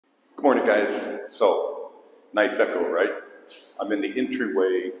Good morning, guys. So, nice echo, right? I'm in the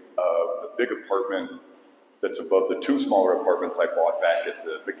entryway of the big apartment that's above the two smaller apartments I bought back at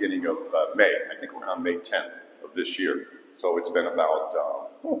the beginning of May. I think we're on May 10th of this year. So it's been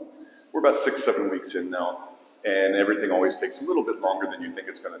about, we're about 6-7 weeks in now. And everything always takes a little bit longer than you think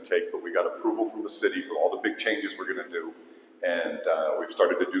it's going to take, but we got approval from the city for all the big changes we're going to do. And we've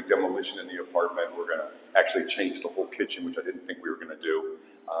started to do demolition in the apartment. We're going to actually change the whole kitchen, which I didn't think we were going to do.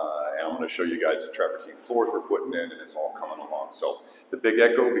 And I'm going to show you guys the travertine floors we're putting in, and it's all coming along. So the big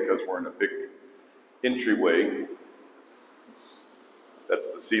echo, because we're in a big entryway,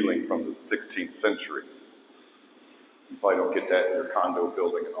 that's the ceiling from the 16th century. You probably don't get that in your condo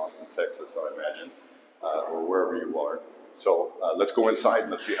building in Austin, Texas, I imagine, or wherever you are. So let's go inside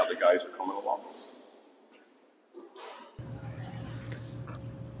and let's see how the guys are coming along.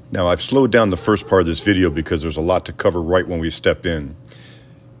 Now, I've slowed down the first part of this video because there's a lot to cover right when we step in.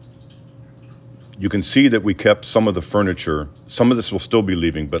 You can see that we kept some of the furniture. Some of this will still be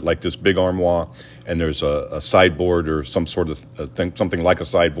leaving, but like this big armoire, and there's a sideboard or some sort of thing, something like a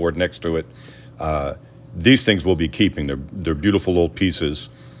sideboard next to it. These things we'll be keeping. They're beautiful old pieces.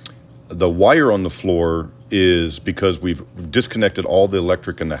 The wire on the floor is because we've disconnected all the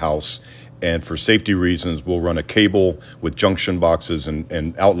electric in the house, and for safety reasons, we'll run a cable with junction boxes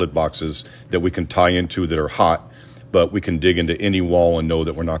and outlet boxes that we can tie into that are hot, but we can dig into any wall and know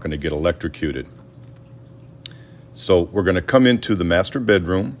that we're not going to get electrocuted. So we're going to come into the master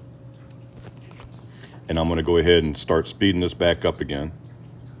bedroom, and I'm going to go ahead and start speeding this back up again.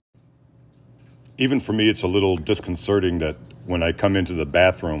 Even for me, it's a little disconcerting that when I come into the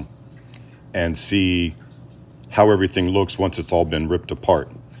bathroom and see how everything looks once it's all been ripped apart.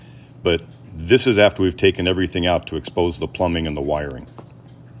 But this is after we've taken everything out to expose the plumbing and the wiring.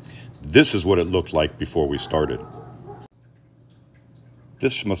 This is what it looked like before we started.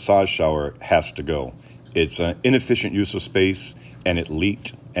 This massage shower has to go. It's an inefficient use of space, and it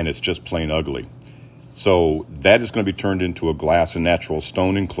leaked, and it's just plain ugly. So that is going to be turned into a glass and natural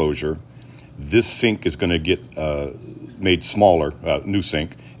stone enclosure. This sink is going to get made smaller, new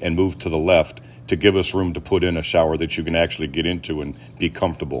sink, and moved to the left to give us room to put in a shower that you can actually get into and be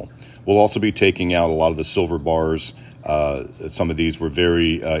comfortable. We'll also be taking out a lot of the silver bars. Some of these were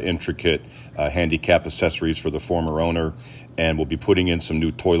very intricate handicap accessories for the former owner. And we'll be putting in some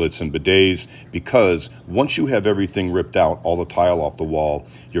new toilets and bidets, because once you have everything ripped out, all the tile off the wall,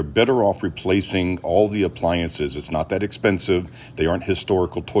 you're better off replacing all the appliances. It's not that expensive. They aren't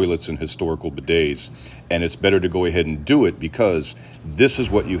historical toilets and historical bidets. And it's better to go ahead and do it, because this is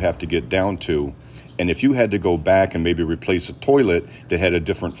what you have to get down to. And if you had to go back and maybe replace a toilet that had a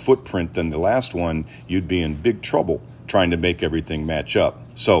different footprint than the last one, you'd be in big trouble trying to make everything match up.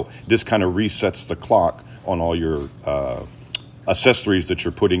 So this kind of resets the clock on all your accessories that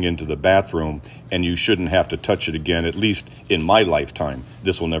you're putting into the bathroom, and you shouldn't have to touch it again. At least in my lifetime,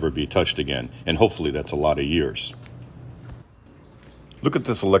 this will never be touched again, and hopefully that's a lot of years. Look at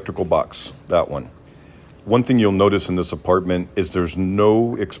this electrical box, that one. One thing you'll notice in this apartment is there's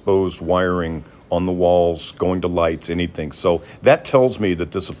no exposed wiring on the walls, going to lights, anything. So that tells me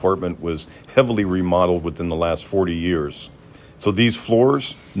that this apartment was heavily remodeled within the last 40 years. So these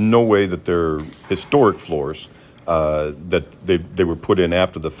floors, no way that they're historic floors. That they were put in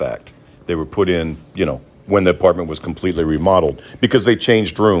after the fact. They were put in, when the apartment was completely remodeled, because they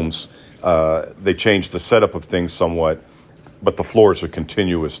changed rooms. They changed the setup of things somewhat, but the floors are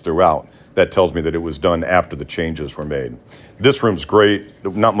continuous throughout. That tells me that it was done after the changes were made. This room's great.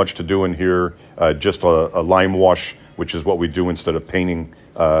 Not much to do in here. Just a lime wash, which is what we do instead of painting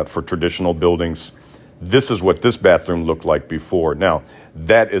for traditional buildings. This is what this bathroom looked like before. Now,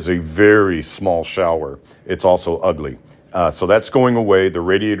 that is a very small shower. It's also ugly. So that's going away. The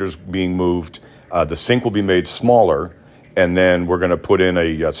radiator's being moved. The sink will be made smaller. And then we're going to put in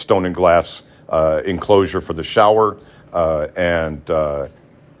a stone and glass enclosure for the shower.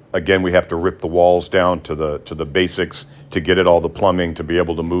 Again, we have to rip the walls down to the basics to get it all the plumbing to be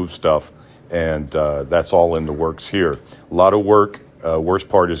able to move stuff. And that's all in the works here. A lot of work. Worst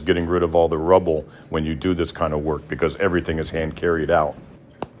part is getting rid of all the rubble when you do this kind of work, because everything is hand carried out.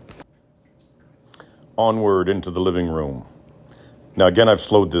 Onward into the living room. Now again, I've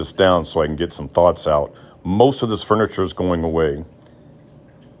slowed this down so I can get some thoughts out. Most of this furniture is going away.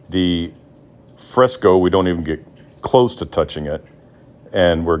 The fresco, we don't even get close to touching it.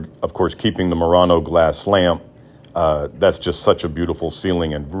 And we're, of course, keeping the Murano glass lamp. That's just such a beautiful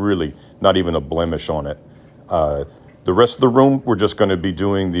ceiling and really not even a blemish on it. The rest of the room, we're just going to be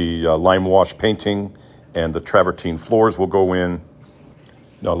doing the lime wash painting, and the travertine floors will go in.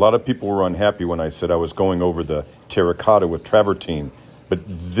 Now, a lot of people were unhappy when I said I was going over the terracotta with travertine. But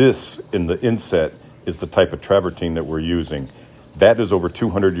this, in the inset, is the type of travertine that we're using. That is over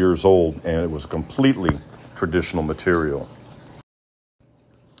 200 years old, and it was completely traditional material.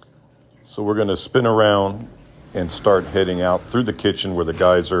 So we're going to spin around and start heading out through the kitchen where the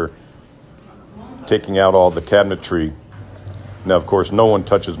guys are taking out all the cabinetry. Now, of course, no one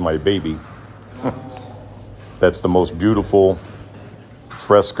touches my baby. That's the most beautiful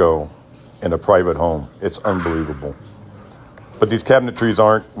fresco in a private home. It's unbelievable. But these cabinetries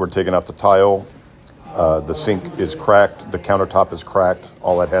aren't. We're taking out the tile. The sink is cracked. The countertop is cracked.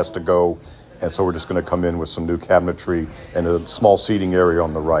 All that has to go. And so we're just going to come in with some new cabinetry and a small seating area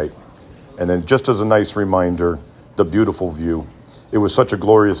on the right. And then just as a nice reminder, the beautiful view. It was such a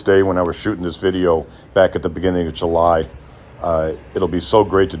glorious day when I was shooting this video back at the beginning of July. It'll be so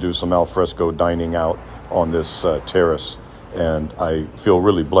great to do some al fresco dining out on this terrace. And I feel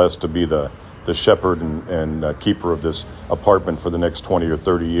really blessed to be the shepherd and keeper of this apartment for the next 20 or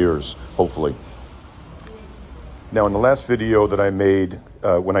 30 years, hopefully. Now, in the last video that I made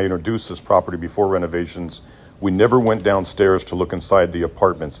when I introduced this property before renovations, we never went downstairs to look inside the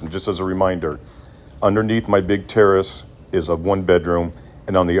apartments. And just as a reminder, underneath my big terrace is a one bedroom,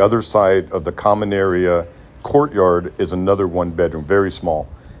 and on the other side of the common area courtyard is another one bedroom, very small.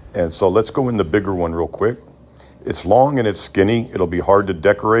 And so let's go in the bigger one real quick. It's long and it's skinny. It'll be hard to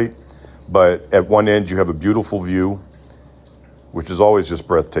decorate, but at one end you have a beautiful view, which is always just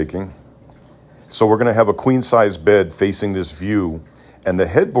breathtaking. So we're going to have a queen-size bed facing this view, and the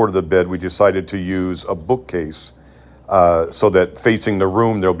headboard of the bed we decided to use a bookcase so that facing the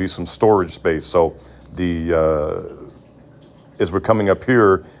room there'll be some storage space. So as we're coming up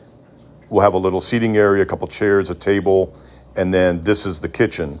here, we'll have a little seating area, a couple chairs, a table, and then this is the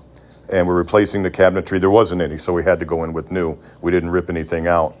kitchen. And we're replacing the cabinetry. There wasn't any, so we had to go in with new. We didn't rip anything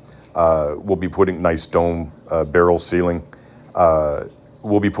out. We'll be putting nice dome barrel ceiling.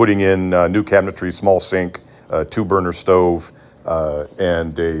 We'll be putting in new cabinetry, small sink, 2-burner stove,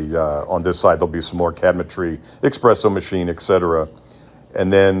 and on this side there'll be some more cabinetry, espresso machine, etc.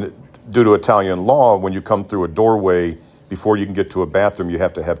 And then due to Italian law, when you come through a doorway, before you can get to a bathroom, you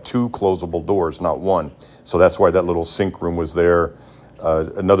have to have 2 closable doors, not one. So that's why that little sink room was there.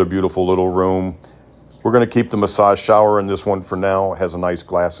 Another beautiful little room. We're going to keep the massage shower in this one for now. It has a nice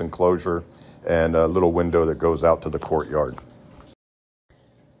glass enclosure and a little window that goes out to the courtyard.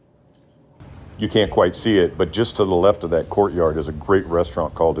 You can't quite see it, but just to the left of that courtyard is a great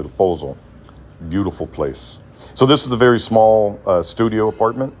restaurant called El Palazzo. Beautiful place. So this is a very small studio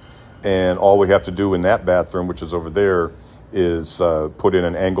apartment, and all we have to do in that bathroom, which is over there, is put in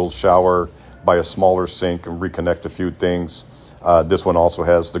an angled shower, buy a smaller sink, and reconnect a few things. This one also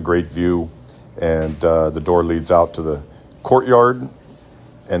has the great view, and the door leads out to the courtyard,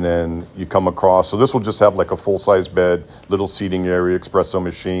 and then you come across. So this will just have like a full-size bed, little seating area, espresso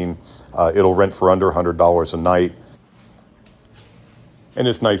machine. It'll rent for under $100 a night. And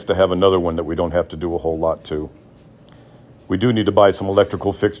it's nice to have another one that we don't have to do a whole lot to. We do need to buy some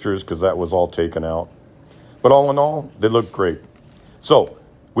electrical fixtures because that was all taken out. But all in all, they look great. So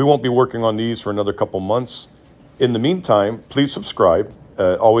we won't be working on these for another couple months. In the meantime, please subscribe.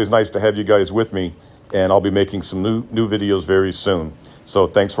 Always nice to have you guys with me. And I'll be making some new videos very soon. So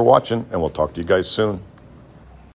thanks for watching, and we'll talk to you guys soon.